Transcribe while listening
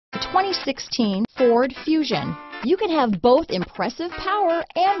2016 Ford Fusion. You can have both impressive power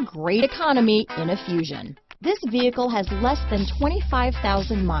and great economy in a Fusion. This vehicle has less than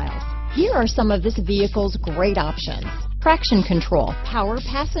 25,000 miles. Here are some of this vehicle's great options: traction control, power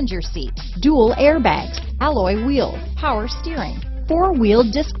passenger seat, dual airbags, alloy wheels, power steering, four-wheel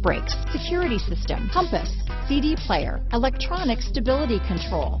disc brakes, security system, compass, CD player, electronic stability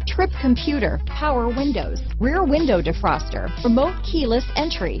control, trip computer, power windows, rear window defroster, remote keyless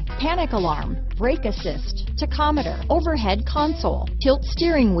entry, panic alarm, brake assist, tachometer, overhead console, tilt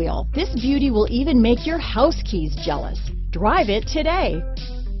steering wheel. This beauty will even make your house keys jealous. Drive it today.